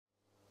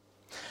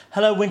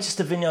Hello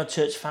Winchester Vineyard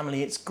Church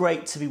family, it's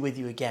great to be with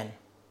you again.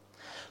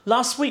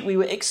 Last week we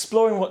were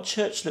exploring what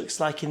church looks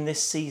like in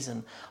this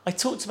season. I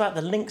talked about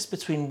the links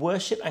between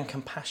worship and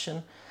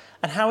compassion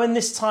and how in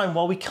this time,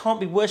 while we can't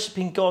be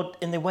worshipping God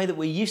in the way that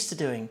we're used to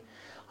doing,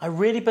 I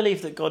really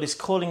believe that God is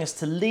calling us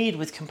to lead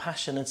with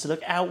compassion and to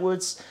look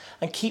outwards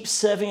and keep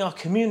serving our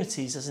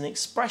communities as an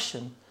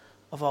expression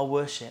of our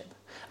worship.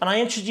 And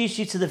I introduced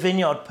you to the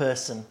vineyard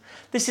person.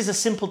 This is a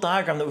simple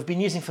diagram that we've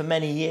been using for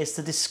many years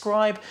to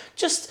describe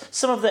just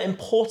some of the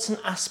important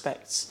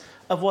aspects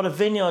of what a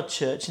vineyard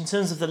church, in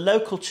terms of the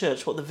local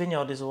church, what the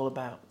vineyard is all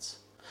about.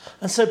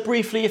 And so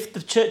briefly, if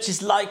the church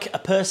is like a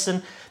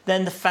person,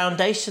 then the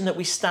foundation that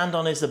we stand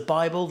on is the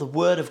Bible, the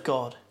Word of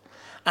God,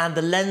 and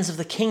the lens of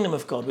the kingdom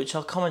of God, which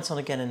I'll comment on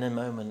again in a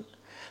moment.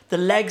 The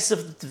legs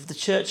of the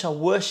church are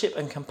worship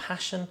and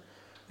compassion,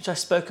 which I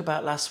spoke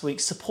about last week,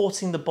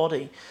 supporting the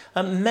body.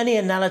 Many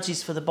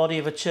analogies for the body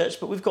of a church,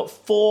 but we've got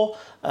four,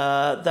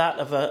 that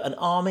of an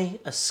army,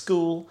 a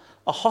school,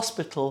 a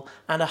hospital,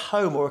 and a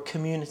home or a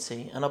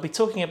community. And I'll be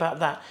talking about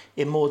that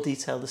in more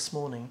detail this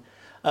morning.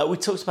 We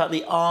talked about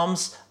the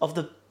arms of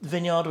the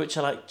vineyard, which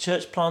are like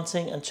church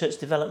planting and church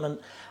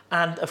development,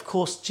 and of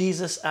course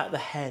Jesus at the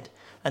head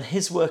and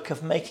his work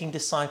of making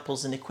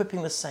disciples and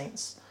equipping the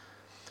saints.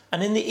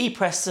 And in the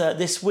e-press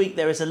this week,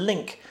 there is a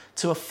link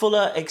to a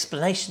fuller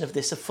explanation of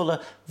this, a fuller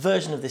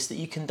version of this that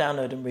you can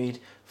download and read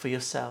for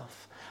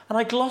yourself. And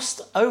I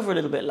glossed over a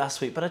little bit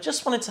last week, but I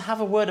just wanted to have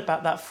a word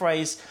about that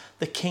phrase,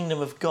 the kingdom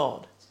of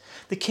God.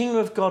 The kingdom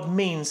of God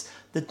means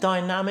the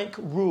dynamic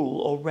rule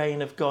or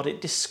reign of God.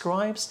 It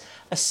describes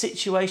a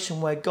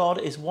situation where God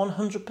is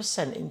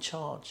 100% in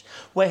charge,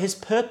 where his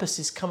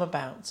purposes come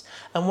about,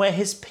 and where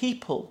his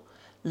people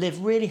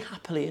live really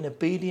happily in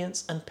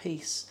obedience and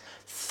peace,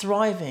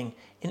 thriving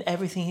in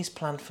everything he's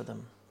planned for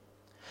them.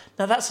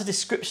 Now that's a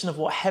description of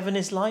what heaven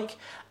is like,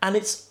 and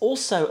it's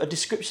also a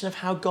description of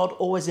how God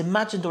always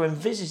imagined or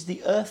envisaged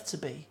the earth to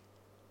be.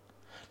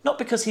 Not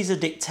because he's a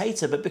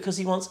dictator, but because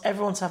he wants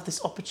everyone to have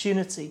this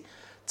opportunity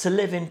to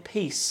live in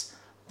peace.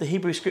 The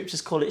Hebrew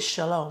scriptures call it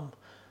shalom,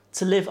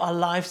 to live our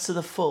lives to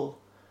the full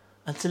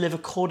and to live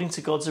according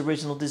to God's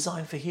original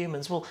design for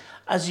humans. Well,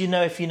 as you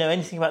know, if you know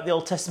anything about the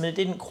Old Testament,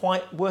 it didn't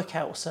quite work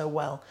out so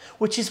well,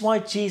 which is why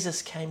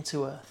Jesus came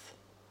to earth.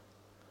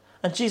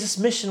 And Jesus'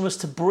 mission was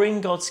to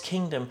bring God's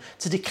kingdom,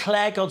 to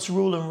declare God's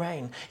rule and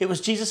reign. It was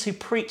Jesus who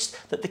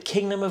preached that the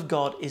kingdom of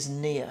God is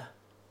near.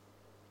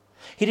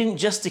 He didn't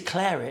just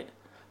declare it,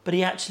 but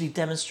he actually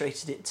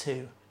demonstrated it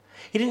too.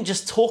 He didn't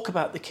just talk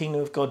about the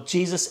kingdom of God,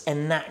 Jesus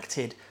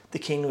enacted the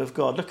kingdom of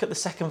God. Look at the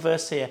second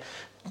verse here,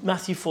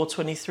 Matthew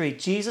 4:23.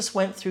 Jesus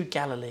went through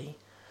Galilee,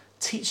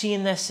 teaching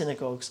in their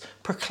synagogues,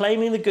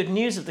 proclaiming the good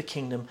news of the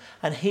kingdom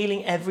and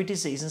healing every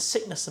disease and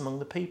sickness among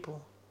the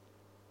people.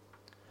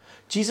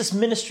 Jesus'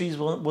 ministry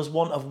was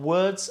one of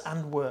words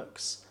and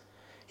works.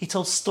 He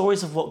told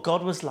stories of what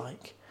God was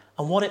like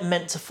and what it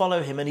meant to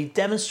follow him, and he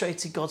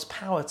demonstrated God's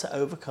power to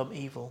overcome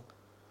evil.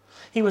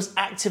 He was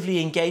actively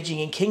engaging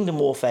in kingdom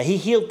warfare. He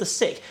healed the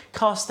sick,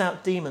 cast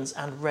out demons,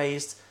 and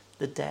raised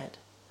the dead.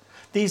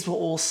 These were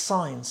all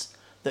signs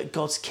that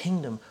God's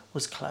kingdom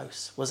was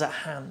close, was at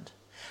hand.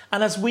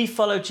 And as we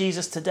follow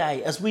Jesus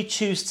today, as we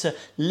choose to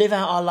live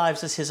out our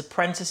lives as his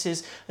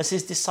apprentices, as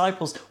his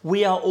disciples,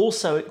 we are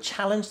also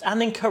challenged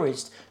and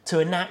encouraged to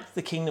enact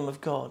the kingdom of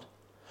God.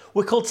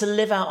 We're called to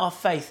live out our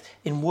faith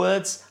in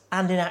words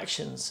and in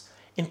actions,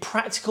 in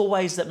practical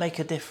ways that make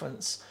a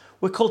difference.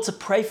 We're called to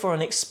pray for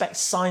and expect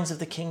signs of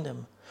the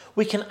kingdom.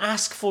 We can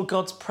ask for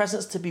God's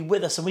presence to be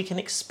with us, and we can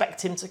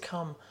expect him to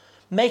come,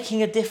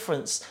 making a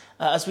difference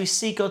as we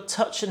see God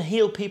touch and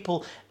heal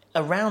people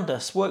around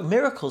us, work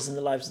miracles in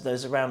the lives of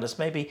those around us.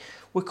 Maybe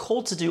we're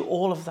called to do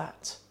all of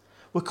that.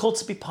 We're called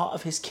to be part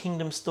of his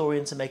kingdom story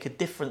and to make a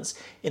difference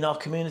in our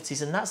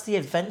communities. And that's the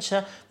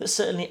adventure that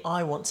certainly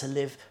I want to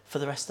live for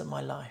the rest of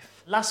my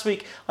life. Last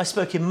week, I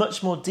spoke in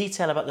much more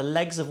detail about the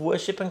legs of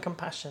worship and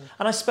compassion.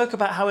 And I spoke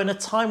about how in a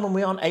time when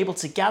we aren't able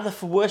to gather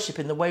for worship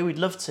in the way we'd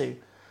love to,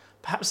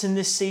 perhaps in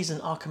this season,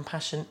 our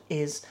compassion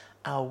is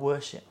our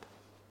worship.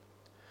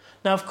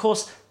 Now, of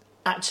course,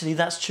 actually,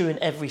 that's true in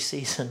every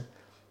season.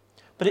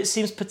 But it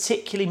seems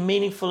particularly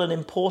meaningful and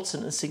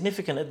important and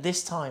significant at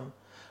this time,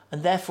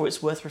 and therefore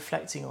it's worth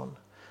reflecting on.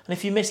 And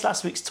if you missed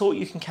last week's talk,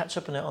 you can catch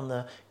up on it on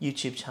the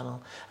YouTube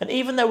channel. And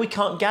even though we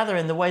can't gather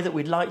in the way that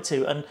we'd like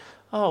to, and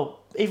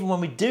even when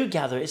we do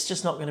gather, it's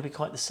just not going to be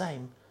quite the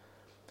same,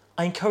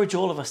 I encourage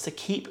all of us to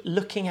keep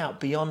looking out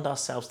beyond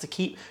ourselves, to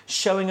keep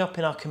showing up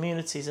in our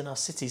communities and our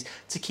cities,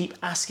 to keep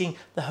asking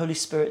the Holy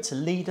Spirit to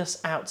lead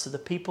us out to the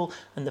people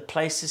and the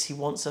places he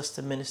wants us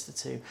to minister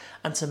to,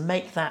 and to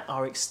make that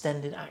our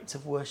extended act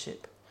of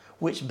worship,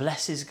 which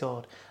blesses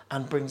God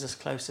and brings us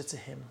closer to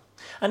him.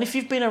 And if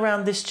you've been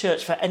around this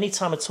church for any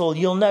time at all,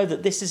 you'll know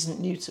that this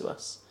isn't new to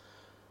us.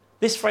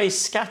 This phrase,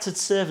 scattered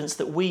servants,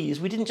 that we use,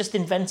 we didn't just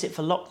invent it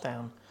for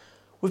lockdown.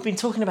 We've been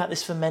talking about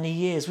this for many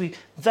years. We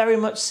very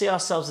much see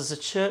ourselves as a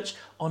church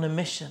on a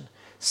mission,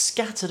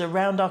 scattered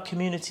around our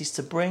communities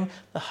to bring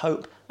the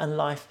hope and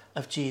life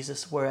of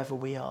Jesus wherever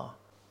we are.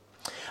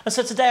 And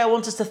so today I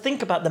want us to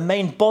think about the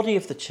main body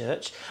of the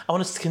church. I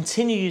want us to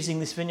continue using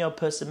this vineyard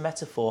person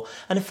metaphor.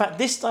 And in fact,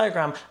 this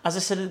diagram, as I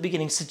said at the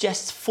beginning,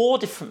 suggests 4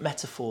 different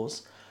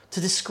metaphors to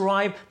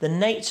describe the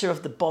nature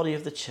of the body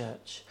of the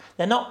church.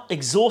 They're not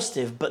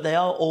exhaustive, but they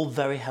are all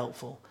very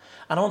helpful.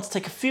 And I want to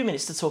take a few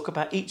minutes to talk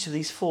about each of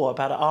these 4,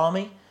 about an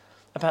army,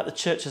 about the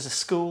church as a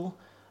school,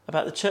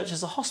 about the church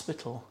as a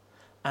hospital,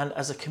 and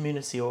as a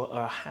community or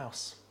a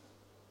house.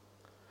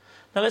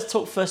 Now let's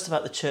talk first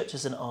about the church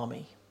as an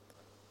army.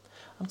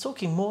 I'm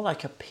talking more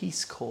like a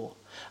peace corps,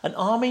 an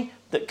army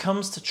that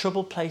comes to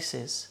troubled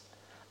places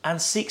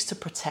and seeks to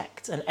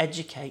protect and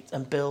educate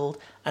and build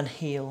and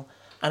heal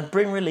and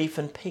bring relief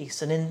and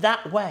peace, and in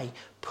that way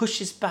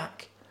pushes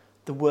back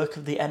the work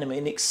of the enemy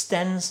and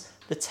extends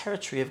the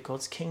territory of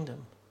God's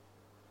kingdom.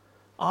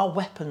 Our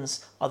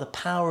weapons are the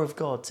power of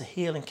God to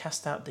heal and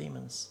cast out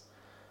demons,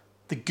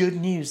 the good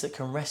news that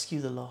can rescue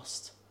the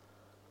lost,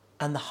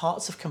 and the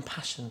hearts of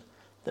compassion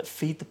that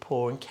feed the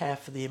poor and care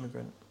for the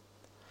immigrant.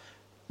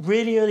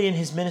 Really early in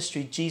his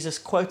ministry, Jesus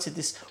quoted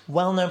this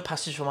well-known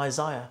passage from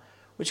Isaiah,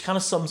 which kind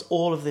of sums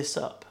all of this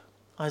up.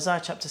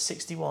 Isaiah chapter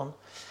 61,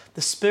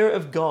 "The Spirit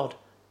of God,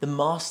 the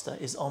Master,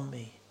 is on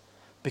me,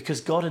 because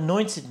God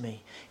anointed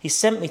me. He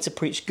sent me to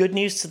preach good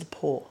news to the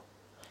poor,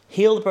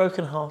 heal the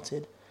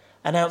brokenhearted,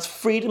 announce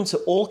freedom to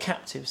all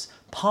captives,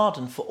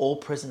 pardon for all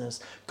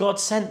prisoners." God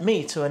sent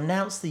me to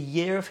announce the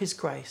year of his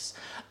grace,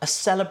 a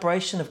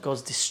celebration of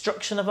God's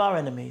destruction of our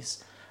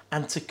enemies,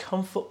 and to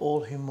comfort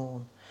all who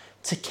mourn,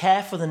 to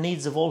care for the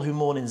needs of all who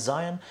mourn in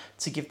Zion,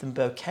 to give them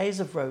bouquets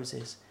of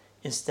roses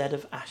instead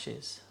of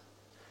ashes,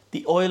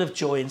 the oil of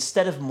joy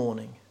instead of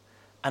mourning,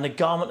 and a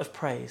garment of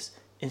praise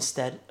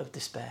instead of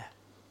despair.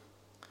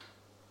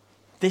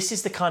 This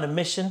is the kind of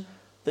mission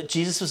that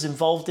Jesus was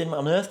involved in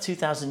on earth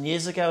 2,000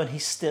 years ago, and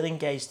he's still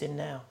engaged in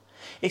now.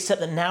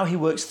 Except that now he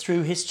works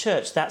through his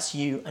church. That's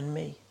you and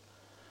me.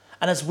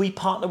 And as we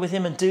partner with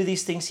him and do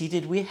these things he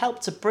did, we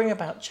help to bring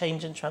about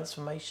change and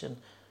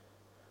transformation.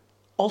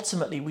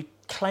 Ultimately, we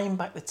claim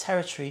back the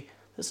territory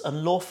that's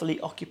unlawfully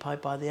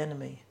occupied by the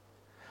enemy.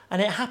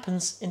 And it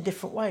happens in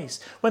different ways.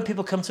 When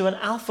people come to an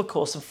Alpha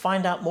course and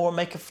find out more and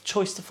make a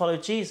choice to follow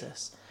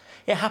Jesus,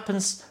 it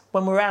happens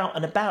when we're out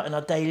and about in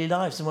our daily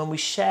lives and when we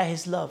share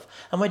his love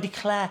and we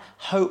declare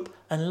hope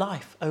and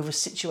life over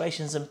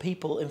situations and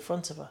people in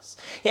front of us.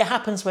 It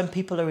happens when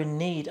people are in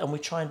need and we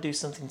try and do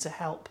something to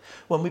help.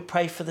 When we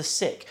pray for the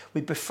sick,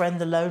 we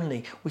befriend the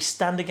lonely, we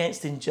stand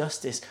against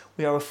injustice,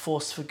 we are a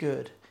force for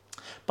good.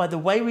 By the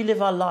way we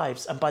live our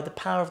lives and by the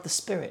power of the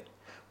Spirit,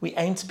 we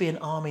aim to be an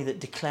army that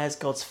declares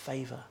God's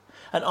favour,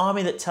 an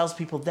army that tells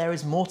people there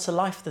is more to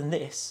life than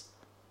this.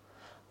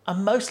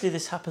 And mostly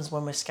this happens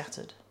when we're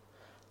scattered,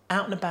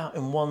 out and about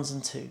in ones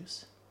and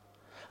twos.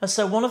 And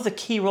so one of the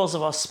key roles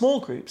of our small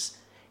groups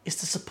is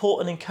to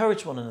support and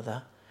encourage one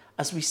another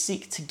as we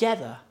seek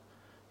together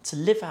to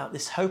live out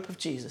this hope of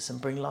Jesus and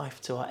bring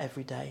life to our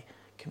everyday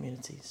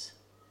communities.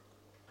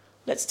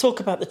 Let's talk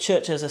about the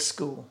church as a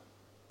school.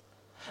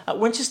 At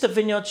Winchester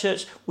Vineyard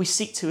Church, we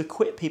seek to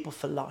equip people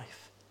for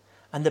life.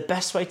 And the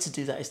best way to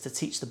do that is to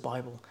teach the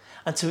Bible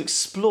and to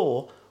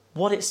explore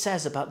what it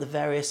says about the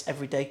various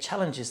everyday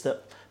challenges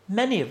that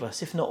many of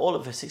us, if not all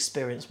of us,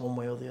 experience one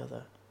way or the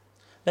other.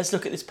 Let's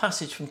look at this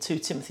passage from 2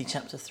 Timothy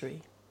chapter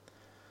 3.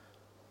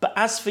 "But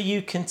as for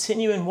you,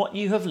 continue in what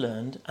you have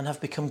learned and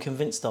have become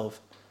convinced of,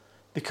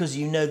 because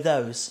you know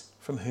those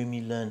from whom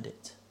you learned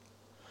it.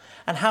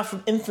 And how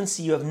from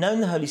infancy you have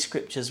known the Holy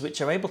Scriptures, which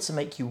are able to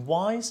make you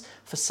wise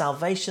for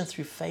salvation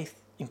through faith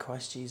in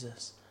Christ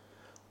Jesus.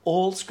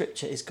 All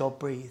Scripture is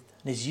God-breathed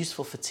and is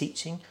useful for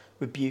teaching,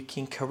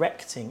 rebuking,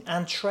 correcting,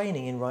 and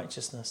training in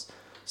righteousness,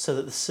 so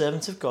that the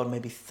servant of God may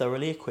be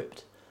thoroughly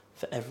equipped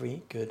for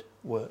every good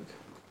work."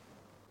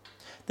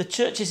 The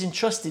church is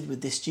entrusted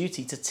with this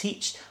duty to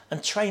teach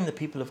and train the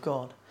people of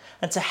God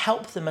and to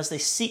help them as they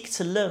seek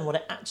to learn what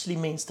it actually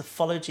means to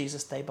follow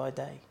Jesus day by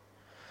day.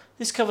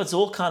 This covers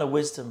all kind of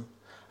wisdom,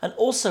 and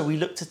also we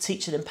look to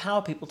teach and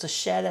empower people to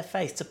share their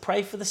faith, to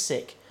pray for the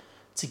sick,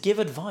 to give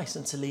advice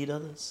and to lead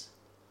others.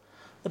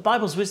 The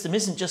Bible's wisdom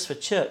isn't just for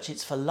church,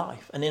 it's for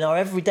life. And in our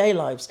everyday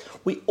lives,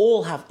 we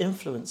all have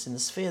influence in the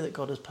sphere that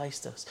God has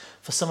placed us.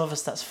 For some of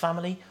us, that's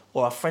family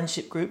or our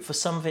friendship group. For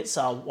some, it's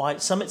our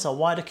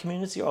wider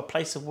community or our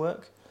place of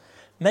work.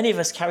 Many of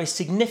us carry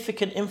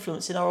significant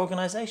influence in our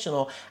organisation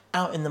or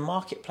out in the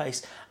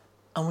marketplace.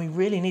 And we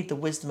really need the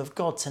wisdom of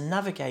God to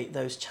navigate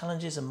those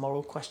challenges and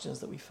moral questions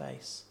that we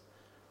face.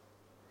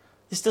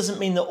 This doesn't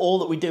mean that all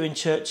that we do in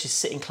church is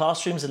sit in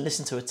classrooms and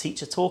listen to a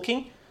teacher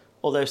talking,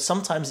 although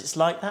sometimes it's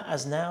like that,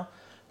 as now.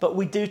 But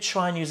we do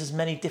try and use as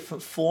many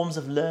different forms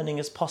of learning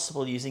as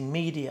possible, using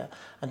media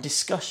and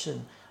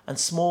discussion and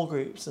small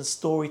groups and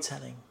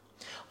storytelling.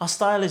 Our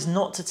style is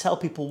not to tell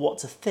people what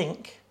to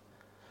think,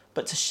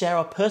 but to share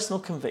our personal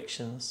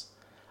convictions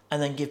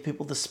and then give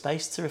people the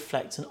space to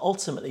reflect and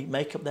ultimately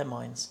make up their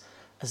minds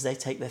as they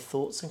take their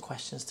thoughts and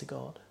questions to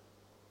God.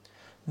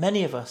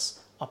 Many of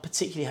us are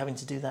particularly having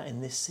to do that in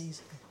this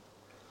season.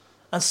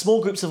 And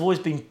small groups have always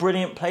been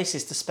brilliant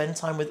places to spend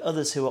time with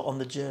others who are on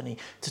the journey,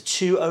 to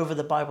chew over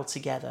the Bible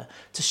together,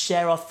 to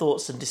share our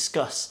thoughts and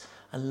discuss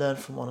and learn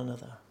from one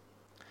another.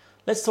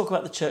 Let's talk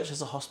about the church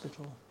as a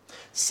hospital.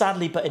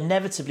 Sadly, but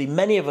inevitably,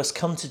 many of us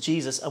come to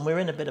Jesus and we're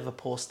in a bit of a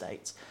poor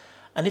state.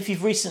 And if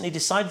you've recently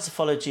decided to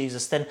follow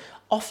Jesus, then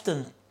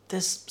often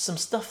there's some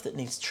stuff that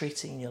needs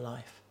treating in your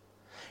life.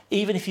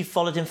 Even if you've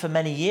followed him for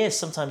many years,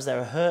 sometimes there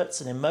are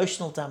hurts and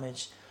emotional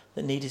damage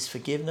that need his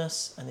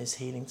forgiveness and his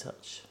healing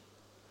touch.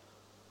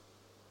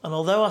 And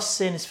although our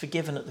sin is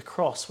forgiven at the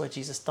cross where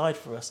Jesus died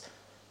for us,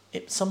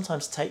 it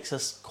sometimes takes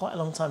us quite a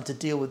long time to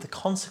deal with the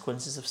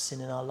consequences of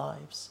sin in our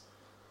lives.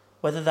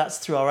 Whether that's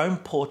through our own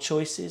poor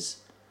choices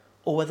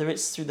or whether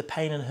it's through the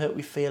pain and hurt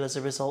we feel as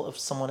a result of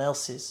someone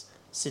else's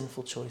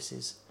sinful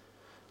choices.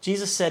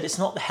 Jesus said, "It's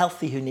not the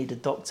healthy who need a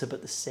doctor,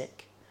 but the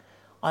sick.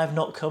 I have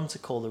not come to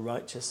call the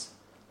righteous,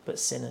 but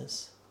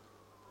sinners."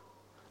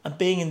 And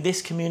being in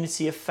this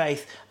community of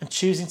faith and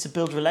choosing to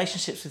build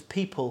relationships with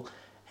people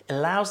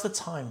allows the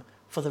time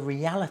for the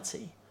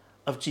reality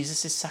of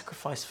Jesus'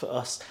 sacrifice for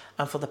us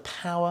and for the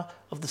power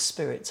of the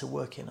Spirit to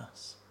work in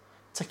us,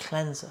 to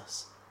cleanse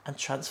us and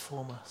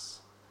transform us.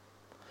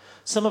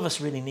 Some of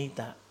us really need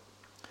that.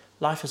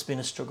 Life has been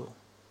a struggle.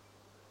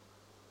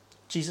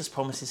 Jesus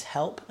promises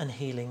help and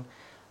healing,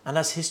 and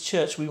as his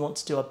church, we want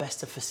to do our best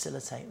to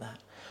facilitate that.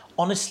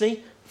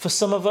 Honestly, for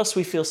some of us,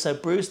 we feel so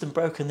bruised and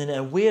broken that in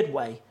a weird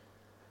way,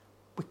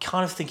 we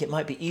kind of think it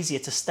might be easier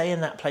to stay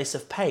in that place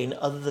of pain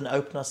other than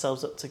open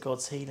ourselves up to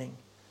God's healing.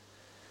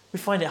 We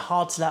find it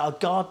hard to let our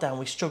guard down.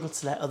 We struggle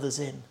to let others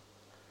in.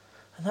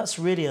 And that's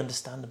really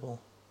understandable.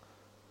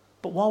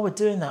 But while we're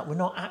doing that, we're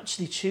not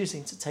actually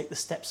choosing to take the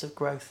steps of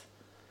growth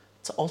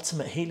to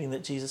ultimate healing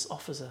that Jesus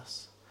offers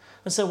us.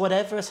 And so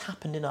whatever has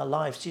happened in our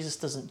lives, Jesus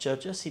doesn't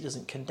judge us. He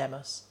doesn't condemn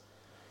us.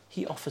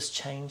 He offers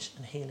change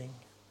and healing.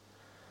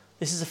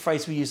 This is a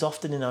phrase we use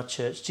often in our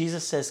church.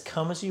 Jesus says,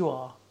 "Come as you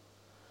are,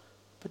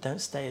 but don't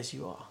stay as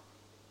you are."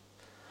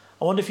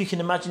 I wonder if you can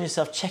imagine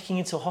yourself checking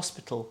into a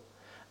hospital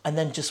and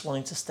then just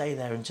wanting to stay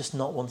there and just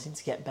not wanting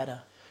to get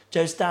better.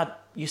 Joe's dad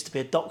used to be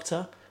a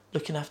doctor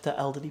looking after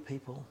elderly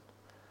people.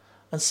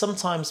 And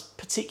sometimes,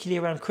 particularly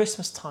around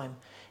Christmas time,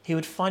 he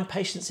would find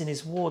patients in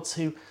his wards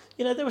who,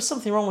 there was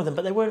something wrong with them,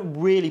 but they weren't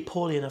really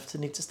poorly enough to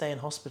need to stay in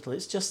hospital.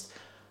 It's just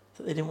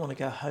that they didn't want to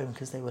go home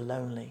because they were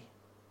lonely.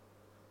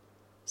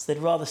 So they'd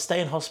rather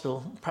stay in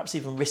hospital, perhaps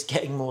even risk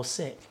getting more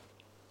sick.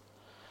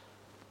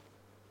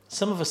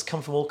 Some of us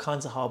come from all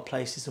kinds of hard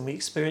places and we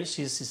experience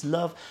Jesus'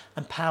 love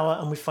and power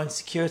and we find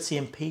security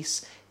and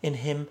peace in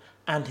him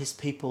and his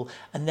people.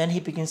 And then he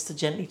begins to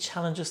gently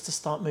challenge us to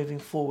start moving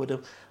forward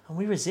and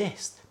we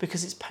resist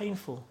because it's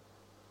painful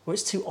or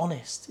it's too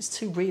honest, it's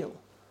too real.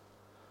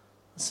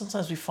 And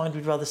sometimes we find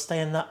we'd rather stay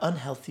in that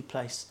unhealthy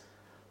place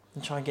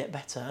than try and get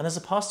better. And as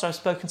a pastor, I've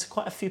spoken to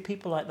quite a few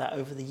people like that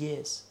over the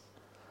years.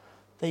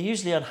 They're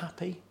usually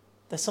unhappy,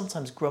 they're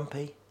sometimes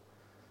grumpy,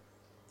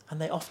 and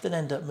they often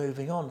end up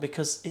moving on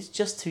because it's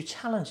just too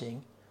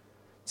challenging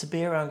to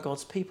be around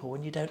God's people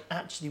when you don't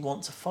actually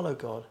want to follow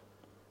God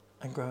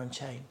and grow and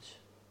change.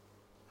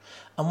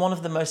 And one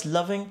of the most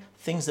loving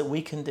things that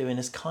we can do in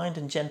as kind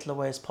and gentle a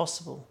way as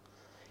possible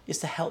is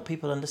to help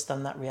people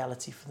understand that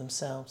reality for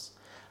themselves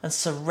and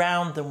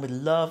surround them with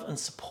love and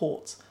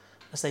support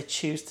as they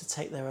choose to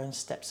take their own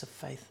steps of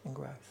faith and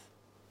growth.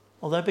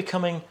 Although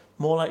becoming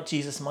more like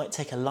Jesus might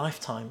take a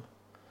lifetime,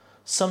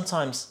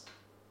 sometimes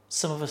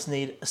some of us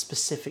need a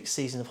specific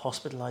season of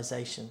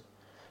hospitalisation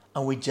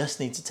and we just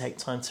need to take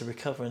time to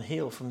recover and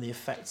heal from the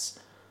effects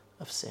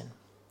of sin.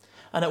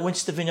 And at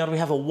Winchester Vineyard we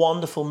have a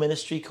wonderful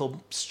ministry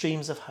called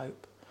Streams of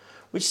Hope,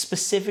 which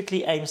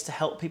specifically aims to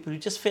help people who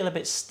just feel a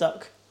bit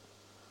stuck.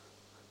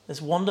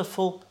 There's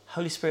wonderful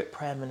Holy Spirit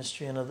prayer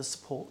ministry and other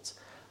support.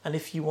 And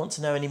if you want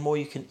to know any more,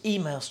 you can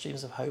email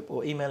Streams of Hope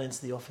or email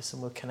into the office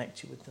and we'll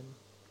connect you with them.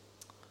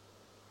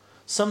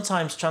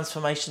 Sometimes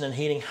transformation and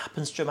healing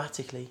happens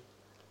dramatically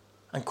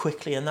and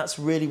quickly, and that's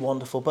really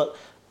wonderful. But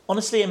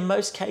honestly, in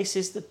most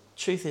cases, the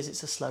truth is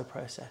it's a slow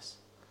process.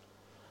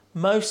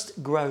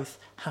 Most growth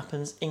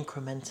happens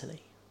incrementally.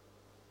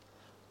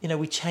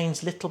 We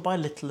change little by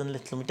little and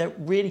little, and we don't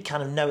really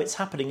kind of know it's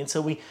happening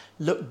until we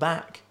look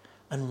back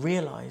and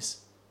realise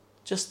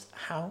just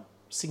how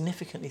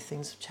significantly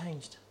things have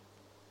changed.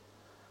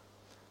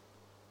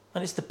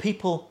 And it's the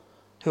people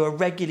who are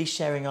regularly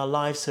sharing our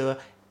lives, who are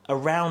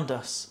around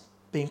us,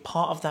 being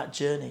part of that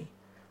journey,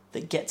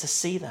 that get to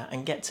see that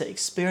and get to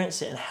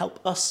experience it and help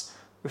us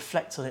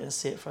reflect on it and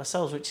see it for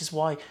ourselves, which is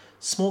why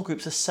small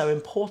groups are so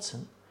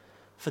important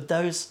for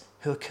those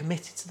who are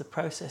committed to the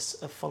process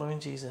of following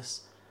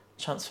Jesus,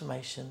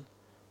 transformation,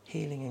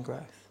 healing and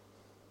growth.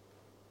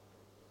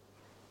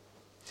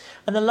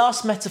 And the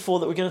last metaphor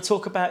that we're going to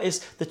talk about is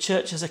the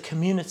church as a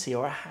community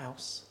or a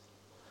house.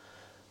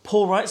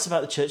 Paul writes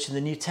about the church in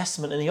the New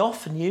Testament and he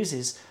often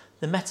uses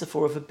the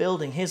metaphor of a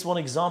building. Here's one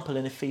example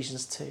in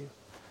Ephesians 2.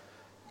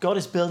 God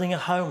is building a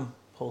home,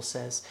 Paul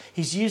says.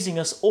 He's using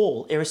us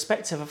all,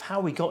 irrespective of how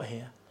we got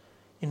here,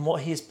 in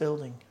what he is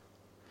building.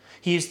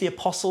 He used the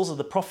apostles or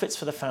the prophets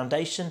for the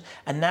foundation,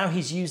 and now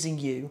he's using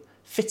you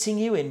fitting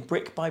you in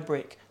brick by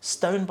brick,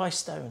 stone by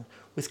stone,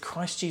 with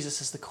Christ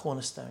Jesus as the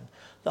cornerstone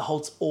that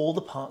holds all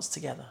the parts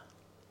together.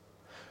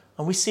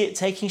 And we see it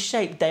taking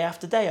shape day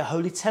after day, a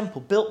holy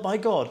temple built by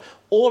God,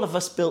 all of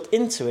us built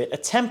into it, a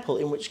temple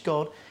in which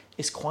God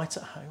is quite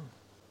at home.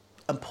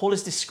 And Paul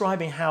is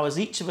describing how, as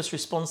each of us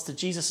responds to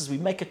Jesus, as we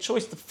make a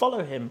choice to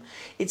follow him,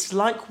 it's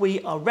like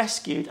we are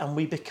rescued and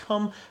we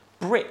become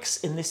bricks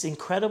in this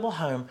incredible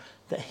home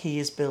that he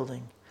is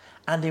building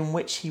and in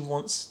which he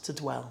wants to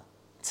dwell,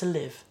 to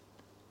live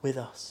with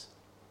us.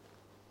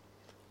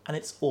 And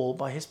it's all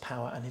by his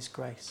power and his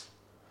grace,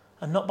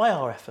 and not by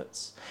our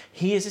efforts.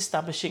 He is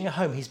establishing a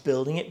home. He's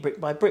building it brick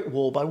by brick,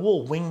 wall by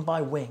wall, wing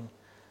by wing.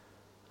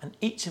 And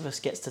each of us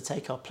gets to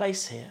take our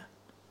place here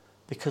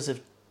because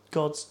of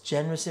God's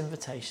generous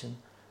invitation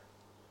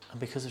and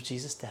because of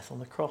Jesus' death on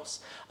the cross.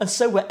 And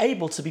so we're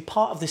able to be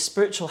part of this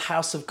spiritual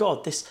house of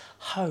God, this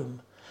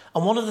home.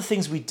 And one of the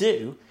things we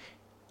do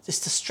is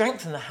to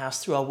strengthen the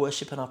house through our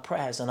worship and our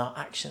prayers and our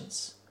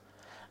actions,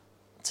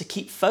 to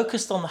keep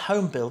focused on the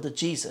home builder,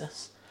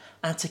 Jesus,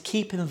 and to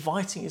keep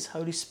inviting his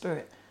Holy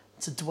Spirit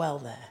to dwell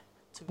there.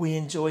 We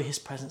enjoy his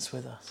presence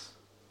with us.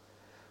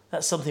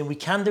 That's something we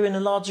can do in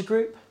a larger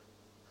group,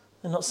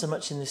 and not so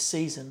much in this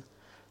season.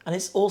 And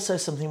it's also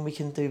something we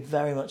can do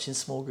very much in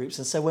small groups.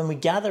 And so when we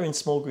gather in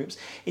small groups,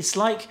 it's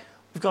like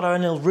we've got our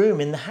own little room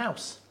in the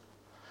house.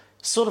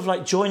 Sort of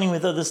like joining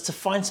with others to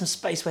find some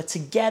space where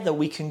together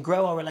we can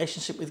grow our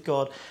relationship with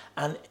God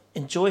and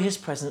enjoy his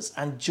presence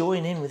and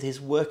join in with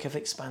his work of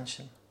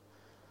expansion.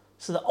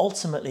 So that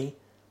ultimately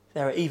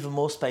there are even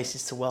more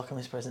spaces to welcome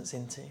his presence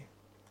into.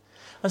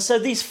 And so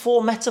these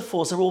four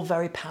metaphors are all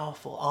very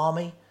powerful.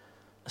 Army,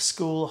 a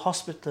school, a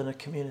hospital, and a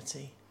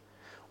community.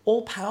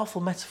 All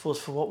powerful metaphors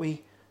for what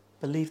we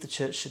believe the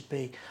church should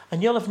be.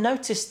 And you'll have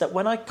noticed that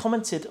when I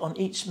commented on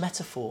each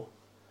metaphor,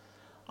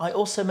 I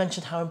also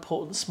mentioned how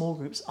important small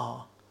groups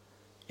are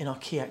in our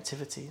key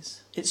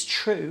activities. It's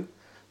true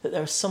that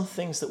there are some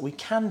things that we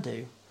can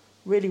do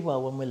really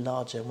well when we're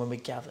larger and when we're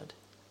gathered.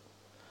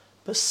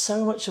 But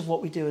so much of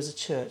what we do as a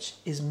church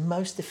is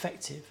most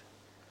effective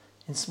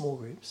in small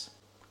groups.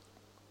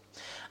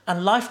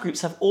 And life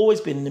groups have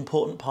always been an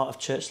important part of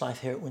church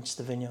life here at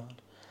Winchester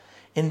Vineyard.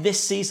 In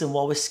this season,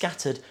 while we're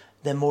scattered,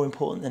 they're more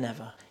important than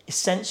ever.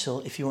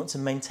 Essential if you want to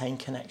maintain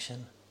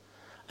connection.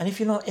 And if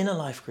you're not in a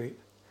life group,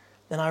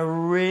 then I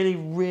really,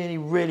 really,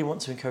 really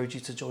want to encourage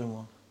you to join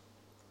one.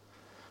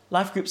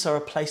 Life groups are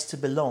a place to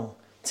belong,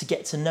 to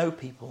get to know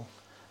people,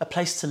 a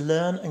place to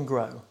learn and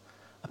grow,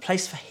 a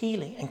place for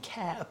healing and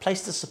care, a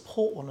place to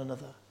support one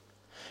another.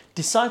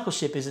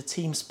 Discipleship is a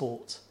team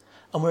sport,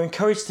 and we're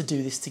encouraged to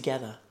do this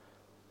together.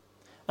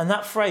 And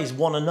that phrase,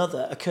 one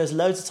another, occurs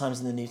loads of times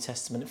in the New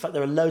Testament. In fact,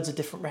 there are loads of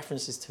different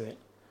references to it.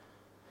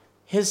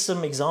 Here's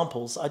some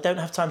examples. I don't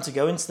have time to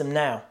go into them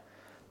now,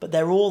 but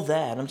they're all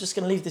there. And I'm just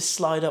going to leave this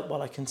slide up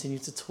while I continue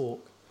to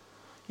talk.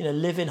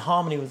 Live in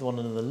harmony with one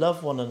another,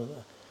 love one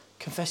another,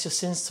 confess your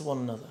sins to one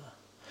another.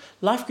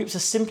 Life groups are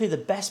simply the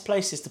best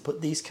places to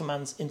put these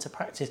commands into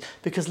practice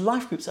because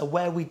life groups are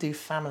where we do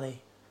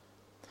family.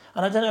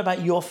 And I don't know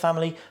about your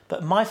family,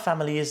 but my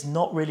family is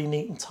not really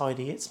neat and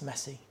tidy. It's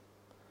messy.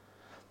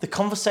 The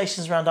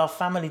conversations around our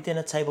family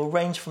dinner table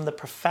range from the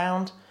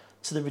profound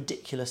to the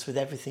ridiculous with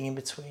everything in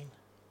between.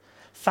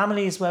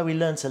 Family is where we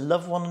learn to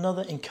love one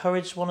another,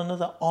 encourage one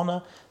another,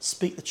 honour,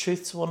 speak the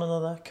truth to one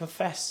another,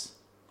 confess.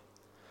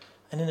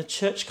 And in a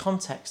church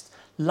context,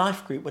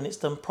 life group, when it's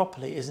done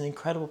properly, is an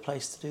incredible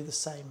place to do the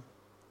same.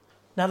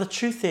 Now, the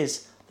truth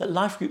is that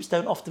life groups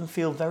don't often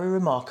feel very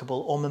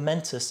remarkable or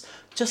momentous,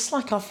 just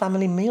like our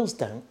family meals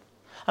don't.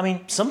 I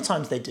mean,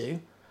 sometimes they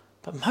do,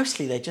 but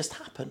mostly they just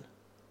happen.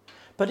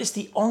 But it's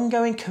the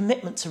ongoing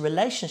commitment to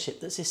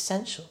relationship that's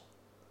essential.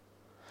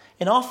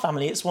 In our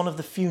family, it's one of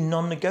the few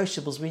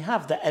non-negotiables we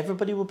have, that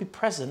everybody will be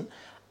present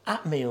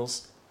at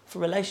meals for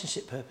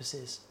relationship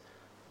purposes.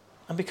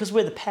 And because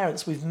we're the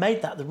parents, we've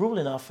made that the rule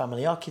in our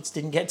family. Our kids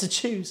didn't get to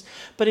choose.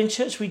 But in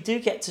church, we do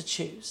get to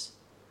choose.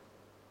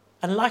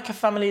 And like a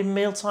family in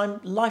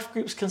mealtime, life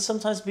groups can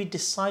sometimes be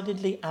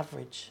decidedly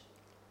average.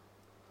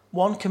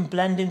 One can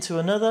blend into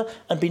another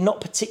and be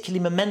not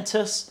particularly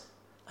momentous,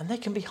 and they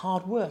can be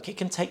hard work. It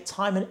can take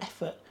time and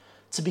effort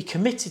to be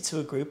committed to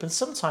a group, and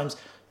sometimes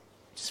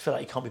you just feel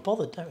like you can't be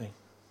bothered, don't you?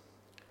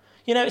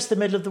 It's the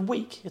middle of the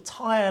week. You're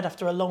tired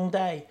after a long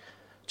day,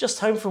 just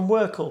home from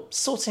work or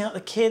sorting out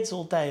the kids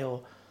all day,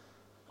 or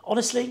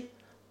honestly,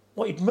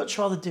 what you'd much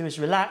rather do is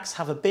relax,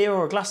 have a beer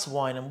or a glass of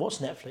wine and watch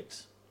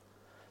Netflix.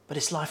 But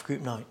it's life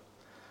group night.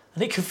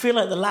 And it can feel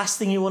like the last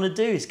thing you want to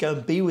do is go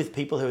and be with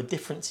people who are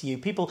different to you,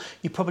 people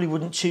you probably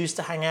wouldn't choose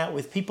to hang out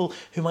with, people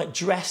who might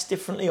dress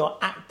differently or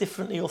act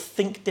differently or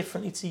think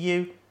differently to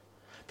you,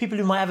 people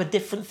who might have a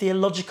different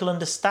theological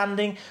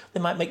understanding.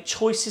 They might make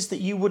choices that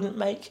you wouldn't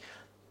make.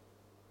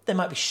 They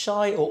might be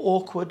shy or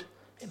awkward.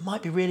 It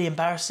might be really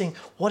embarrassing.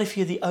 What if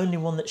you're the only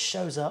one that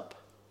shows up?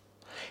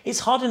 It's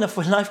hard enough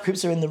when life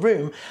groups are in the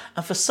room,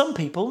 and for some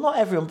people, not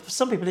everyone, but for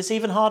some people it's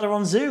even harder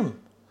on Zoom.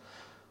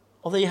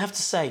 Although you have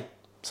to say,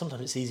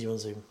 sometimes it's easier on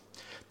Zoom.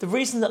 The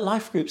reason that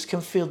life groups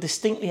can feel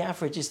distinctly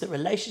average is that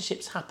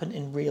relationships happen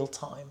in real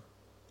time.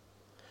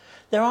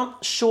 There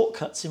aren't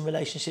shortcuts in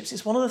relationships.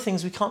 It's one of the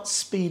things we can't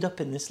speed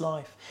up in this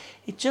life.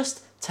 It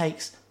just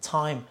takes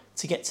time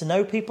to get to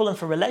know people, and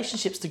for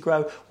relationships to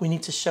grow, we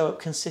need to show up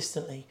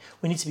consistently.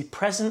 We need to be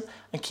present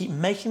and keep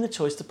making the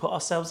choice to put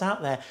ourselves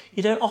out there.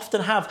 You don't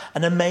often have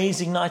an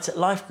amazing night at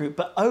life group,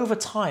 but over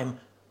time,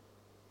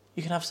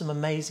 you can have some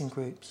amazing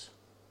groups.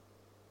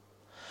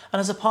 And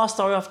as a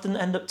pastor, I often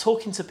end up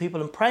talking to people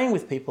and praying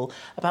with people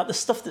about the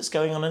stuff that's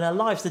going on in their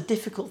lives, the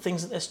difficult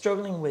things that they're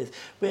struggling with,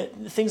 the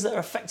things that are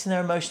affecting their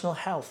emotional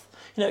health.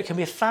 You know, it can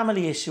be a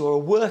family issue or a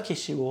work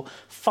issue or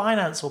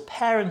finance or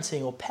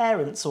parenting or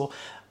parents or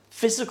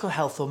physical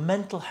health or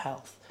mental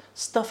health.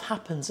 Stuff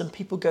happens and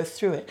people go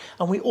through it,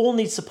 and we all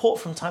need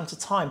support from time to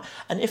time.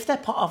 And if they're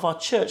part of our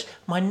church,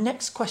 my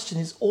next question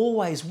is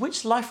always,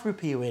 which life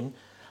group are you in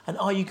and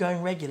are you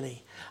going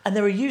regularly? And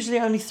there are usually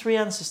only three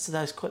answers to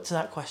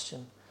that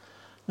question.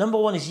 Number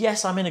one is,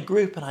 yes, I'm in a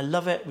group and I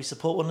love it. We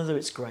support one another.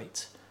 It's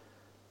great.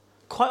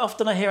 Quite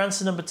often I hear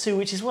answer number two,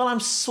 which is, well,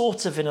 I'm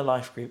sort of in a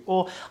life group,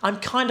 or I'm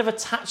kind of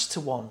attached to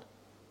one.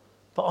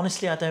 But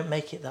honestly, I don't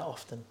make it that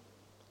often.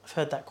 I've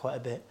heard that quite a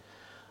bit.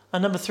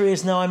 And number three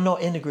is, no, I'm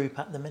not in a group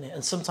at the minute.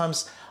 And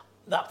sometimes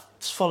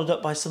that's followed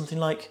up by something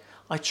like,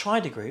 I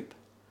tried a group,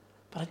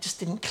 but I just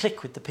didn't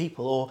click with the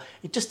people, or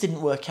it just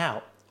didn't work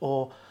out,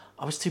 or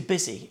I was too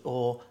busy,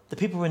 or the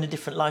people were in a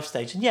different life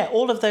stage. And yeah,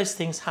 all of those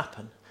things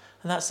happen.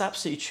 And that's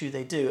absolutely true,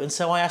 they do. And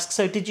so I ask,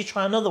 so did you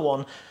try another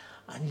one?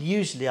 And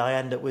usually I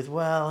end up with,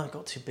 well, I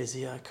got too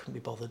busy, I couldn't be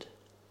bothered.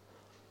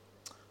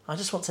 I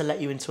just want to let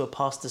you into a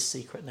pastor's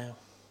secret now.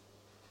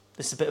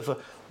 This is a bit of a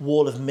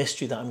wall of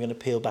mystery that I'm going to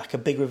peel back, a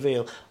big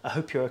reveal. I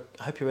hope you're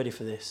ready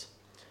for this.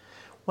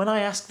 When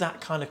I ask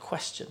that kind of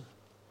question,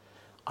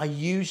 I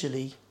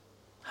usually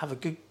have a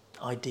good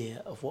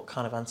idea of what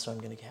kind of answer I'm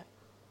going to get.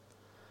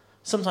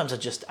 Sometimes I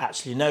just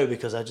actually know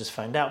because I just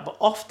found out, but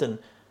often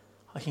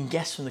I can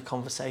guess from the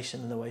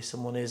conversation and the way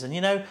someone is. And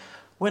you know,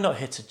 we're not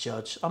here to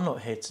judge. I'm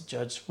not here to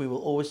judge. We will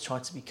always try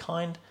to be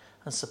kind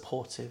and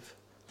supportive.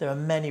 There are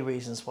many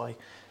reasons why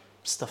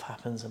stuff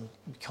happens and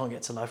we can't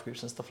get to life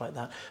groups and stuff like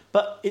that.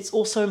 But it's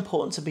also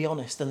important to be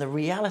honest. And the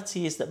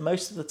reality is that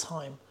most of the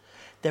time,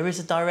 there is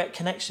a direct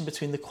connection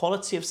between the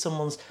quality of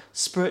someone's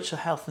spiritual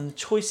health and the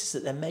choices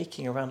that they're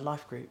making around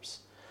life groups.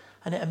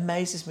 And it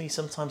amazes me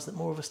sometimes that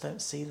more of us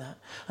don't see that.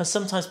 And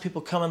sometimes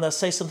people come and they'll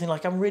say something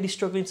like, I'm really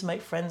struggling to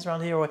make friends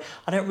around here, or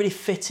I don't really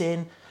fit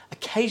in.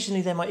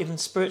 Occasionally they might even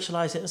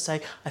spiritualize it and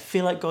say, I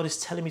feel like God is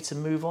telling me to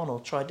move on or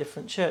try a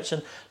different church.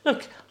 And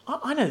look,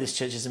 I know this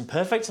church isn't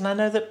perfect, and I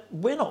know that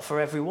we're not for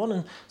everyone,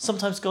 and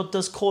sometimes God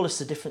does call us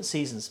to different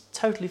seasons.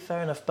 Totally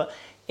fair enough. But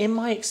in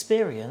my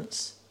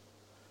experience,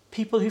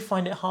 people who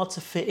find it hard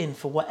to fit in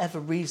for whatever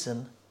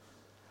reason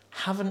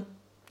haven't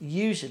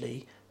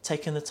usually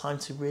taken the time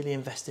to really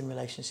invest in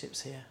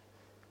relationships here.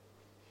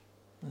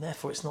 And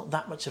therefore, it's not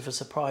that much of a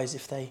surprise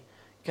if they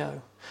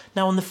go.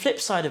 Now, on the flip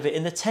side of it,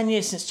 in the 10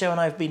 years since Joe and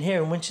I have been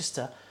here in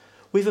Winchester,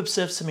 we've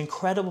observed some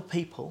incredible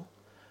people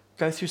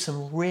go through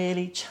some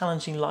really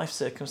challenging life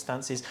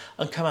circumstances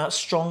and come out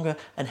stronger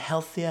and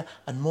healthier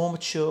and more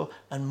mature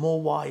and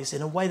more wise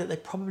in a way that they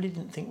probably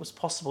didn't think was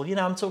possible. You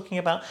know, I'm talking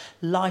about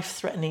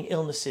life-threatening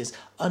illnesses,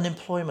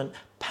 unemployment,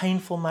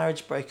 painful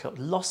marriage breakup,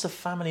 loss of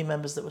family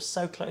members that were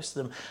so close to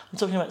them. I'm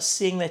talking about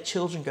seeing their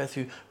children go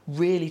through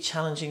really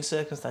challenging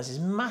circumstances,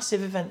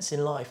 massive events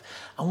in life.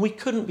 And we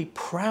couldn't be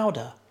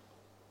prouder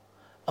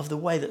of the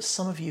way that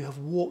some of you have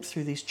walked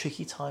through these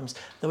tricky times,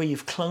 the way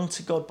you've clung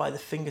to God by the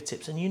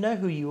fingertips, and you know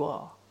who you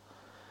are.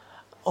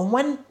 And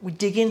when we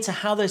dig into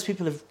how those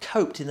people have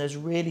coped in those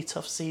really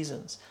tough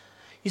seasons,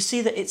 you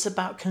see that it's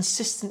about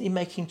consistently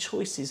making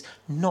choices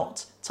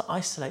not to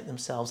isolate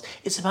themselves.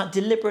 It's about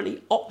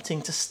deliberately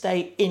opting to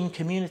stay in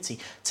community,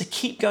 to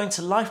keep going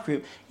to life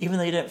group even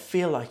though you don't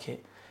feel like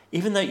it,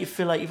 even though you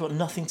feel like you've got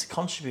nothing to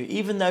contribute,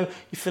 even though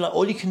you feel like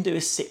all you can do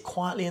is sit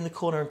quietly in the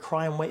corner and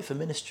cry and wait for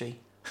ministry.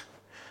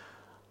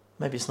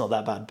 Maybe it's not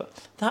that bad, but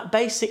that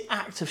basic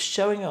act of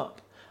showing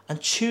up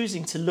and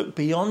choosing to look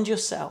beyond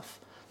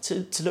yourself,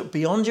 to look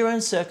beyond your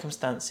own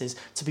circumstances,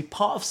 to be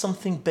part of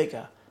something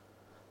bigger,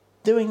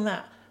 doing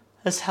that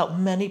has helped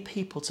many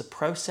people to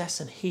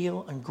process and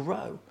heal and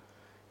grow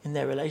in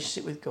their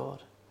relationship with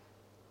God.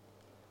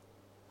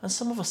 And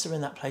some of us are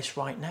in that place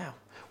right now.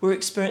 We're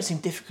experiencing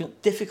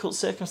difficult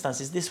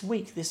circumstances this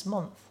week, this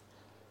month.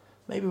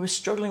 Maybe we're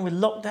struggling with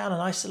lockdown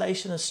and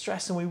isolation and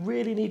stress, and we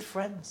really need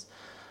friends.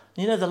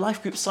 You know, the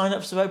life group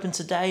sign-ups are open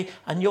today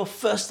and you're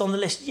first on the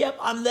list. Yep,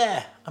 I'm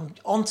there. I'm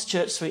on to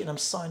Church Suite and I'm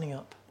signing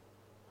up.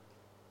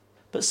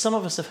 But some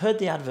of us have heard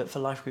the advert for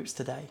life groups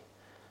today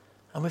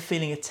and we're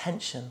feeling a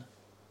tension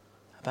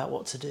about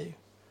what to do.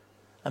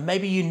 And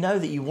maybe you know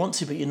that you want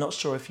to, but you're not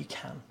sure if you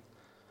can.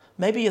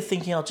 Maybe you're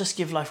thinking, I'll just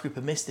give life group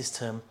a miss this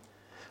term.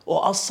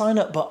 Or I'll sign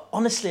up, but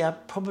honestly, I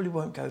probably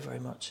won't go very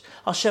much.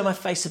 I'll show my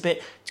face a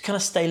bit to kind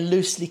of stay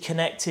loosely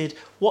connected,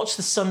 watch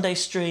the Sunday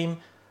stream,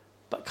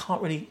 but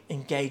can't really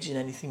engage in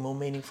anything more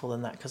meaningful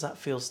than that because that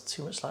feels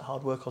too much like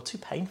hard work or too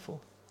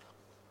painful.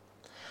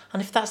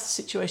 And if that's the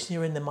situation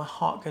you're in, then my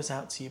heart goes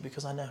out to you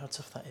because I know how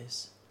tough that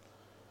is.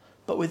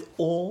 But with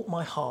all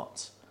my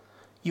heart,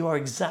 you are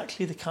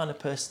exactly the kind of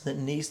person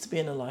that needs to be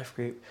in a life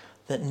group,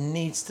 that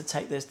needs to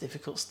take those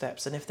difficult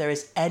steps. And if there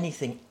is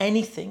anything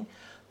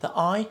that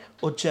I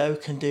or Joe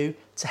can do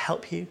to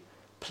help you,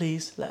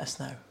 please let us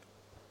know.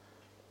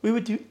 We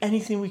would do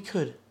anything we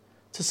could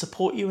to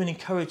support you and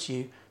encourage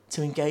you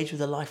to engage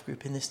with a life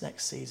group in this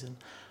next season.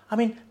 I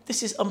mean,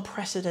 this is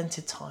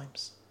unprecedented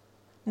times.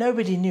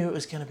 Nobody knew it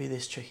was going to be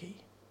this tricky.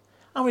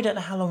 And we don't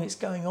know how long it's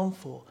going on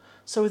for.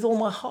 So with all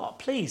my heart,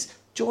 please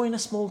join a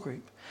small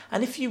group.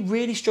 And if you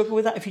really struggle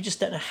with that, if you just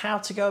don't know how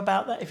to go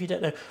about that, if you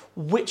don't know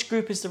which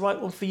group is the right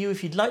one for you,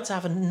 if you'd like to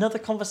have another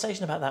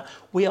conversation about that,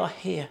 we are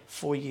here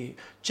for you.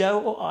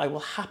 Joe or I will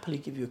happily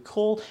give you a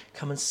call,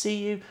 come and see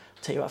you,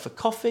 take you out for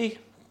coffee,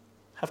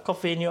 have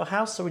coffee in your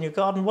house or in your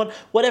garden,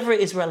 whatever it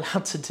is we're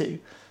allowed to do.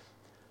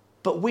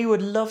 But we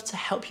would love to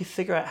help you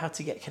figure out how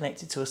to get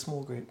connected to a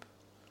small group.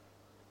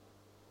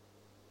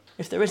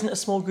 If there isn't a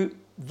small group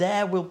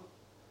there, we'll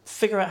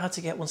figure out how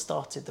to get one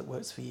started that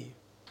works for you.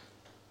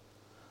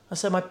 And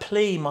so my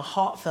plea, my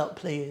heartfelt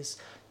plea is,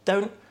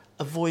 don't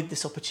avoid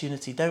this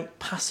opportunity. Don't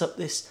pass up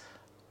this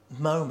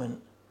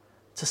moment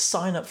to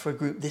sign up for a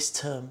group this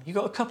term. You've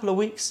got a couple of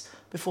weeks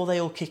before they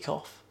all kick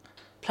off.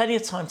 Plenty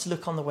of time to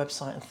look on the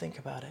website and think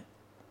about it.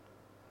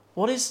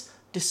 What is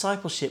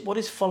discipleship? What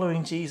is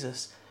following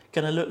Jesus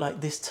going to look like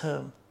this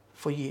term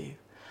for you?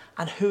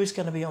 And who is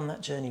going to be on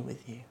that journey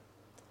with you?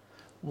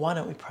 Why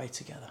don't we pray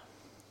together?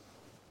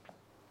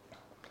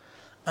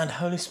 And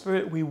Holy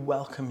Spirit, we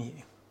welcome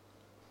you.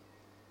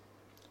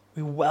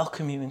 We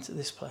welcome you into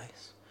this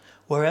place.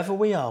 Wherever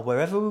we are,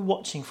 wherever we're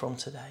watching from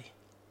today,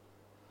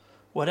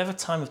 whatever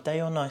time of day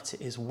or night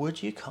it is,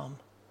 would you come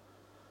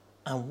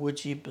and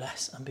would you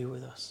bless and be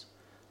with us?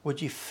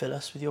 Would you fill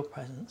us with your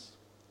presence?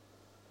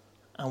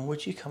 And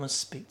would you come and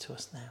speak to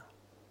us now?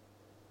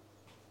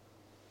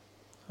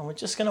 And we're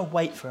just going to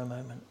wait for a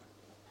moment.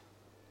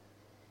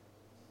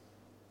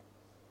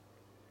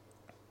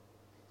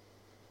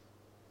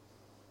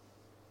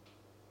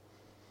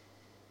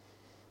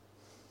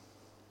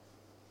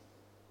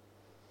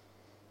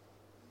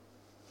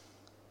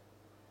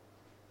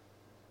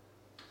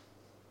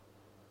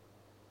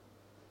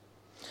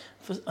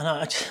 And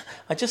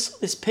I just saw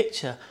this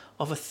picture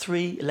of a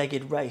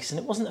three-legged race. And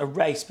it wasn't a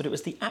race, but it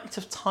was the act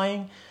of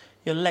tying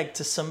your leg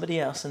to somebody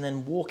else and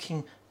then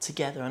walking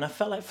together. And I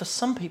felt like for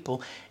some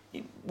people,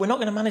 we're not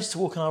going to manage to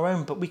walk on our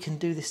own, but we can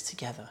do this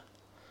together.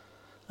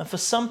 And for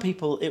some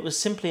people, it was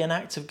simply an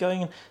act of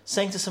going and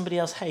saying to somebody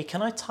else, hey,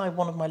 can I tie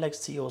one of my legs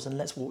to yours and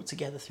let's walk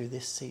together through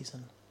this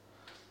season?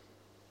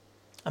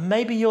 And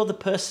maybe you're the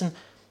person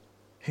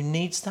who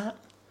needs that,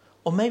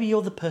 or maybe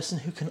you're the person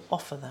who can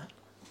offer that.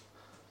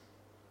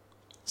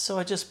 So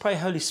I just pray,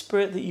 Holy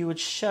Spirit, that you would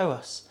show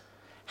us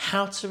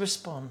how to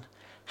respond,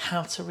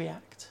 how to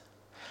react.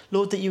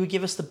 Lord, that you would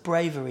give us the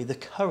bravery, the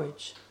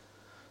courage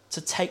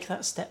to take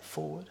that step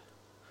forward.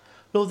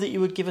 Lord, that you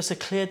would give us a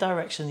clear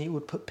direction, that you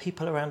would put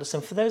people around us.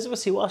 And for those of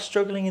us who are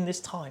struggling in this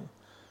time,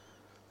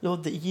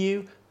 Lord, that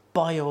you,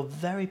 by your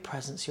very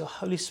presence, your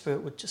Holy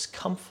Spirit would just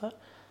comfort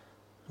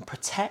and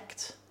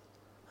protect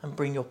and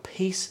bring your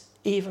peace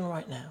even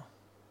right now.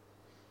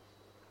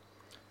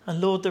 And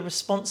Lord, the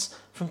response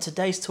from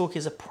today's talk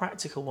is a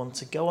practical one,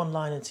 to go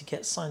online and to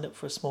get signed up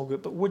for a small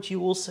group. But would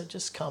you also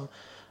just come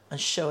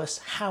and show us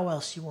how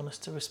else you want us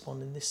to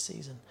respond in this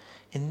season,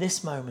 in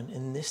this moment,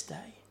 in this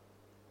day?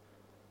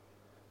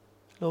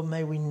 Lord,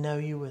 may we know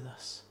you with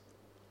us.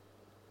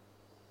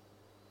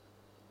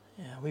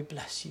 Yeah, we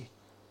bless you.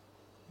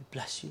 We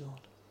bless you,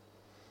 Lord.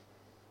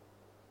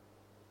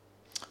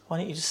 Why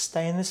don't you just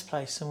stay in this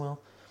place and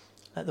we'll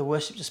let the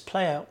worship just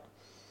play out.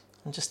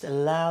 And just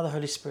allow the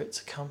Holy Spirit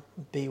to come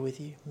and be with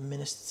you,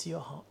 minister to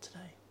your heart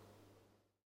today.